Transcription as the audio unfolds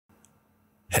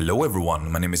Hello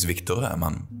everyone, my name is Wiktor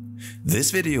Öhman이.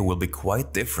 This video will be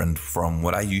quite different from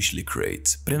what I usually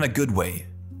create, but in a good way.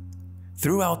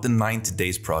 Throughout the 90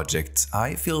 days project,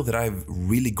 I feel that I've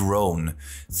really grown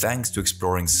thanks to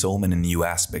exploring so many new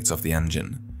aspects of the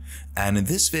engine. And in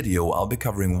this video, I'll be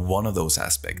covering one of those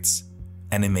aspects,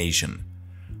 animation.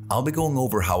 I'll be going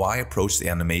over how I approach the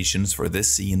animations for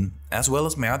this scene, as well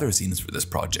as my other scenes for this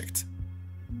project.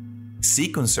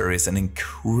 Si퀀서의 is an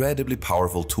incredibly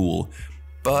powerful tool,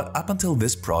 but up until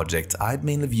this project, I'd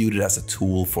mainly viewed it as a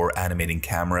tool for animating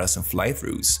cameras and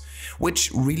fly-throughs,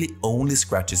 which really only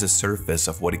scratches the surface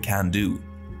of what it can do.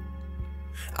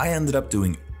 I ended up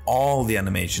doing all the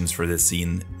animations for this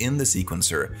scene in the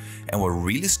Siკვencer, and what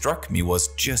really struck me was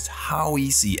just how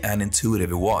easy and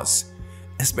intuitive it was,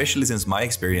 especially since my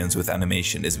experience with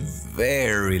animation is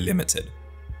very limited.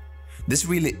 This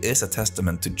really is a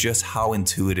testament to just how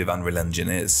intuitive Unreal Engine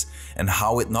is, and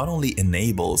how it not only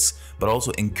enables, but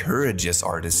also encourages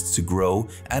artists to grow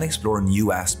and explore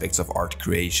new aspects of art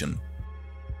creation.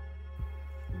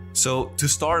 So to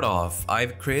start off,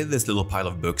 I've created this little pile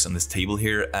of books on this table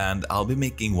here, and I'll be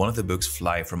making one of the books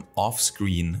fly from off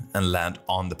screen and land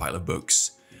on the pile of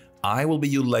books. I will be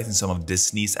utilizing some of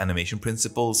Disney's animation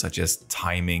principles such as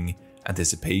timing,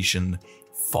 anticipation,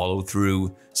 follow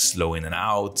through, slow in and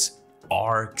out,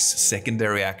 arcs,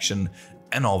 secondary action,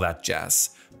 and all that jazz.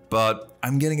 But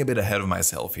I'm getting a bit ahead of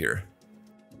myself here.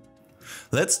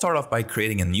 Let's start off by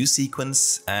creating a new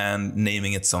sequence and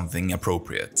naming it something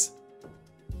appropriate.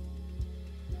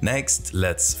 Next,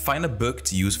 let's find a book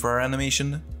to use for our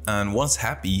animation, and once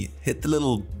happy, hit the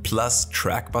little plus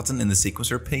track button in the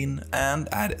sequencer pane and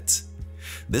add it.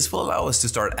 This will allow us to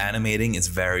start animating its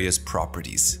various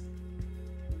properties.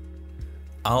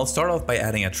 I'll start off by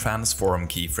adding a transform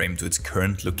keyframe to its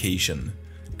current location,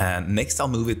 and next I'll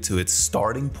move it to its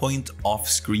starting point off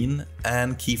screen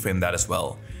and keyframe that as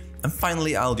well. And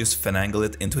finally I'll just finagle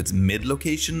it into its mid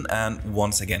location and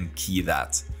once again key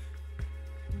that.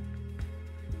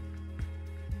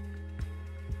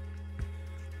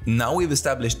 Now we've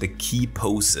established the key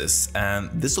poses,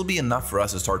 and this will be enough for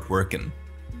us to start working.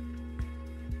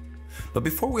 But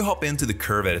before we hop into the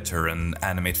curve editor and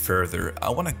animate further, I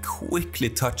want to quickly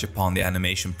touch upon the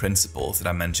animation principles that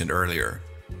I mentioned earlier.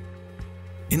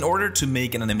 In order to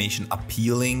make an animation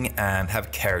appealing and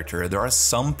have character, there are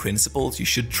some principles you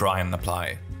should try and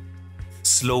apply.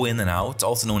 Slow in and out,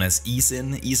 also known as ease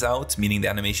in, ease out, meaning the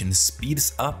animation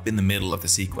speeds up in the middle of the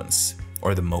sequence,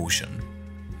 or the motion.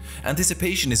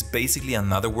 Anticipation is basically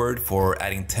another word for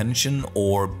adding tension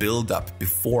or build up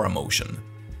before a motion.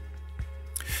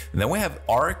 Then we have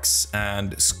arcs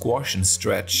and squash and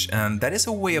stretch, and that is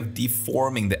a way of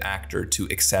deforming the actor to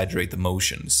exaggerate the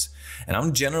motions. And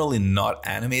I'm generally not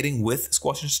animating with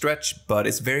squash and stretch, but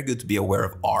it's very good to be aware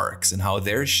of arcs and how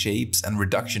their shapes and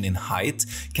reduction in height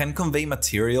can convey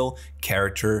material,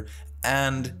 character,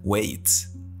 and weight.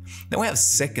 Then we have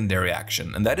secondary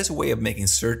action, and that is a way of making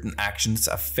certain actions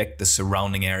affect the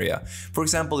surrounding area. For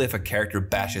example, if a character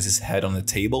bashes his head on the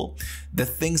table, the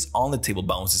things on the table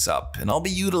bounces up, and I'll be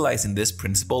utilizing this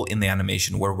principle in the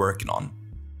animation we're working on.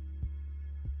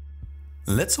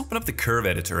 Let's open up the curve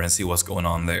editor and see what's going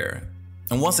on there.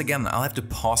 And once again, I'll have to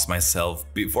pause myself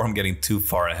before I'm getting too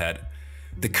far ahead.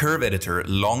 The curve editor,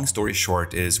 long story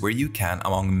short, is where you can,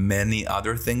 among many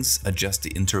other things, adjust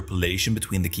the interpolation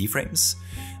between the keyframes.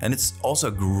 And it's also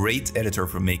a great editor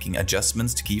for making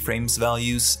adjustments to keyframes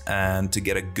values and to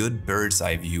get a good bird's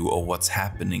eye view of what's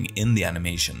happening in the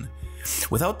animation.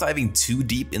 Without diving too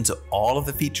deep into all of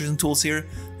the features and tools here,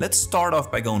 let's start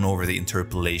off by going over the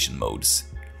interpolation modes.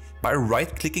 By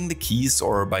right-clicking the keys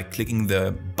or by clicking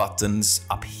the buttons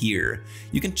up here,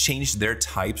 you can change their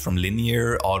types from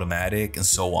linear, automatic, and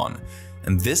so on.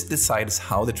 And this decides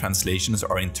how the translations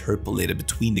are interpolated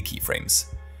between the keyframes.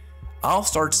 I'll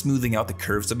start smoothing out the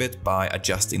curves a bit by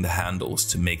adjusting the handles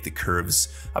to make the curves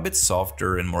a bit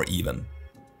softer and more even.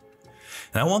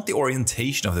 And I want the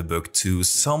orientation of the book to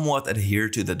somewhat adhere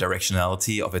to the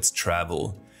directionality of its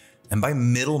travel. And by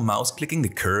middle mouse clicking the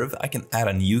curve, I can add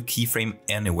a new keyframe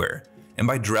anywhere. And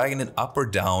by dragging it up or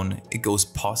down, it goes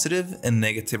positive and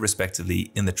negative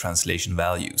respectively in the translation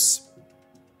values.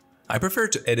 I prefer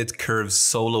to edit curves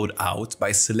soloed out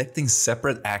by selecting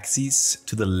separate axes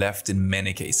to the left in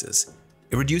many cases.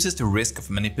 It reduces the risk of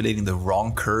manipulating the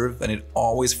wrong curve, and it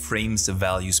always frames the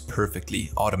values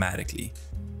perfectly, automatically.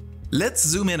 Let's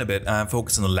zoom in a bit and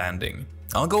focus on the landing.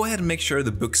 I'll go ahead and make sure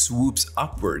the book swoops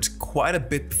upwards quite a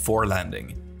bit before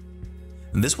landing.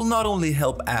 And this will not only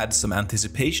help add some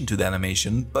anticipation to the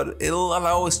animation, but it'll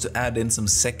allow us to add in some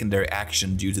secondary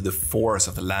action due to the force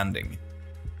of the landing.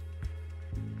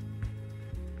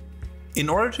 In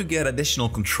order to get additional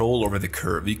control over the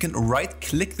curve, you can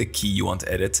right-click the key you want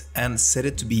to edit and set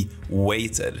it to be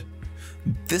weighted.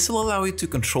 This will allow you to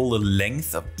control the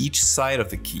length of each side of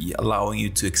the key, allowing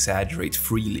you to exaggerate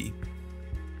freely.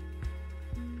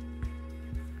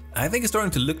 I think it's starting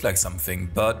to look like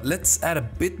something, but let's add a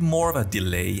bit more of a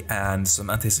delay and some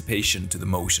anticipation to the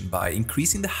motion by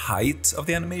increasing the height of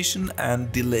the animation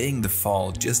and delaying the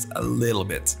fall just a little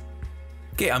bit.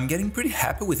 Okay, I'm getting pretty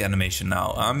happy with the animation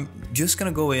now. I'm just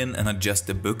gonna go in and adjust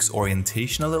the book's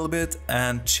orientation a little bit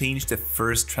and change the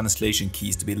first translation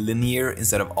keys to be linear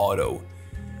instead of auto.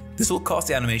 This will cause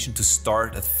the animation to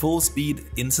start at full speed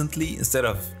instantly instead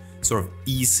of sort of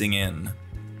easing in.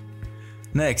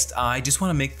 Next, I just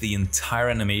want to make the entire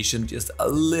animation just a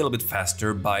little bit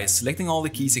faster by selecting all the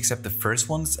keys except the first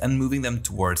ones and moving them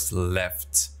towards the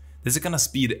left. This is gonna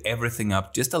speed everything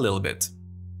up just a little bit.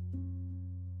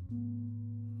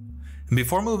 And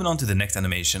before moving on to the next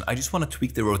animation, I just want to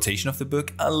tweak the rotation of the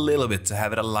book a little bit to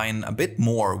have it align a bit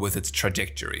more with its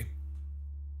trajectory.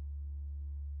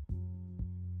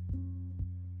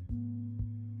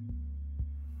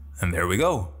 And there we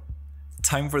go.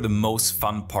 Time for the most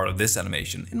fun part of this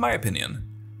animation, in my opinion,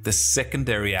 the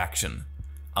secondary action.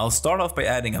 I'll start off by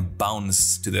adding a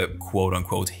bounce to the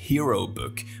quote-unquote hero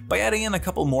book by adding in a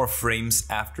couple more frames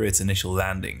after its initial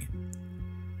landing.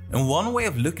 And one way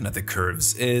of looking at the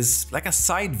curves is like a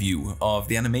side view of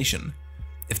the animation.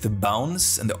 If the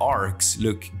bounce and the arcs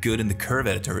look good in the curve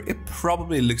editor, it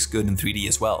probably looks good in 3D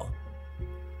as well.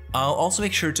 I'll also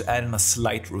make sure to add in a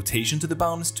slight rotation to the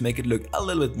bounce to make it look a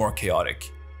little bit more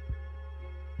chaotic.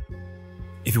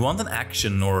 If you want an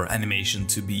action or animation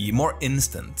to be more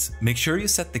instant, make sure you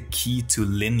set the key to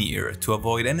linear to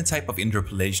avoid any type of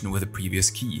interpolation with the previous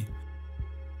key.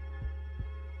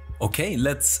 Okay,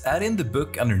 let's add in the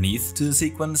book underneath to the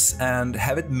sequence and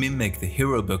have it mimic the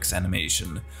hero book's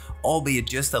animation, albeit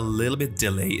just a little bit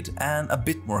delayed and a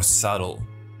bit more subtle.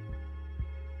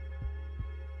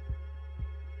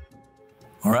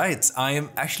 Alright, I am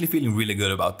actually feeling really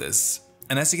good about this.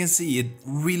 And as you can see, it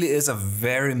really is a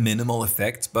very minimal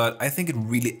effect, but I think it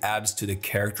really adds to the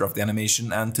character of the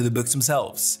animation and to the books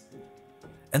themselves.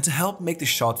 And to help make the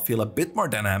shot feel a bit more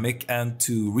dynamic and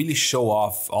to really show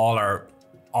off all our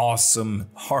awesome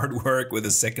hard work with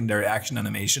a secondary action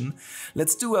animation,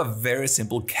 let's do a very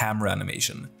simple camera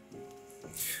animation.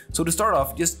 So to start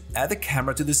off, just add the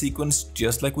camera to the sequence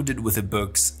just like we did with the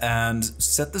books and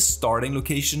set the starting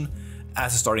location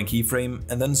as a starting keyframe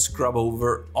and then scrub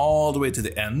over all the way to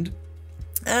the end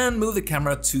and move the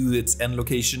camera to its end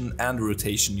location and the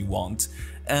rotation you want,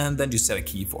 and then just set a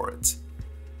key for it.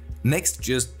 Next,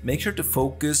 just make sure to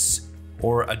focus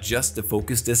or adjust the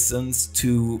focus distance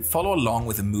to follow along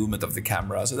with the movement of the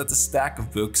camera so that the stack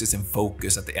of books is in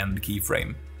focus at the end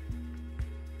keyframe.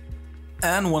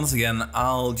 And once again,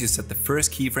 I'll just set the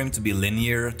first keyframe to be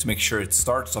linear to make sure it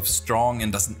starts off strong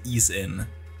and doesn't ease in.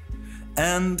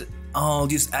 And I'll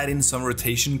just add in some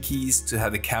rotation keys to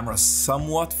have the camera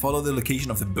somewhat follow the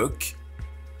location of the book.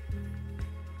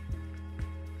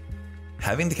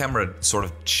 Having the camera sort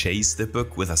of chase the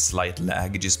book with a slight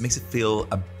lag just makes it feel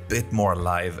a bit more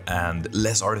alive and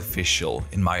less artificial,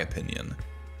 in my opinion.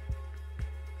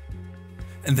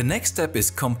 And the next step is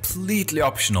completely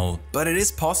optional, but it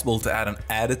is possible to add an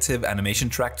additive animation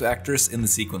track to actors in the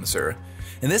sequencer.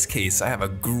 In this case, I have a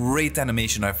great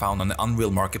animation I found on the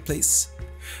Unreal Marketplace.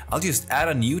 I'll just add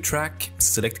a new track,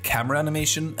 select camera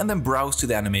animation, and then browse to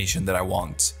the animation that I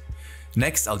want.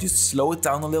 Next, I'll just slow it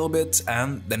down a little bit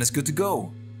and then it's good to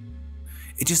go.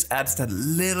 It just adds that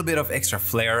little bit of extra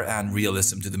flair and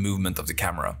realism to the movement of the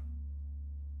camera.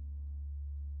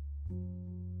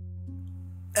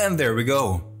 And there we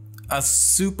go. A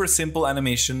super simple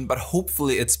animation, but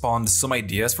hopefully it spawned some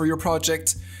ideas for your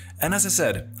project. And as I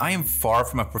said, I am far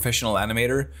from a professional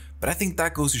animator, but I think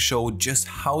that goes to show just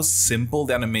how simple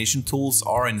the animation tools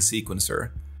are in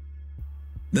Sequencer.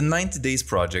 The 90 Days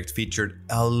project featured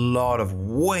a lot of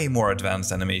way more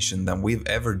advanced animation than we've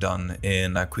ever done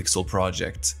in a Quixel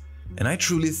project. And I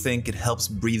truly think it helps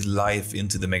breathe life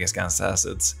into the Megascans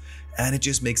assets, and it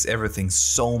just makes everything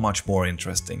so much more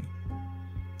interesting.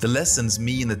 The lessons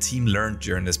me and the team learned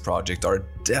during this project are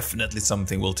definitely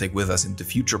something we'll take with us into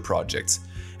future projects,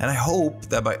 and I hope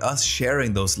that by us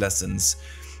sharing those lessons,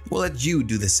 we'll let you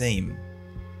do the same.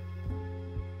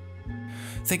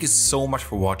 Thank you so much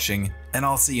for watching, and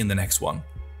I'll see you in the next one.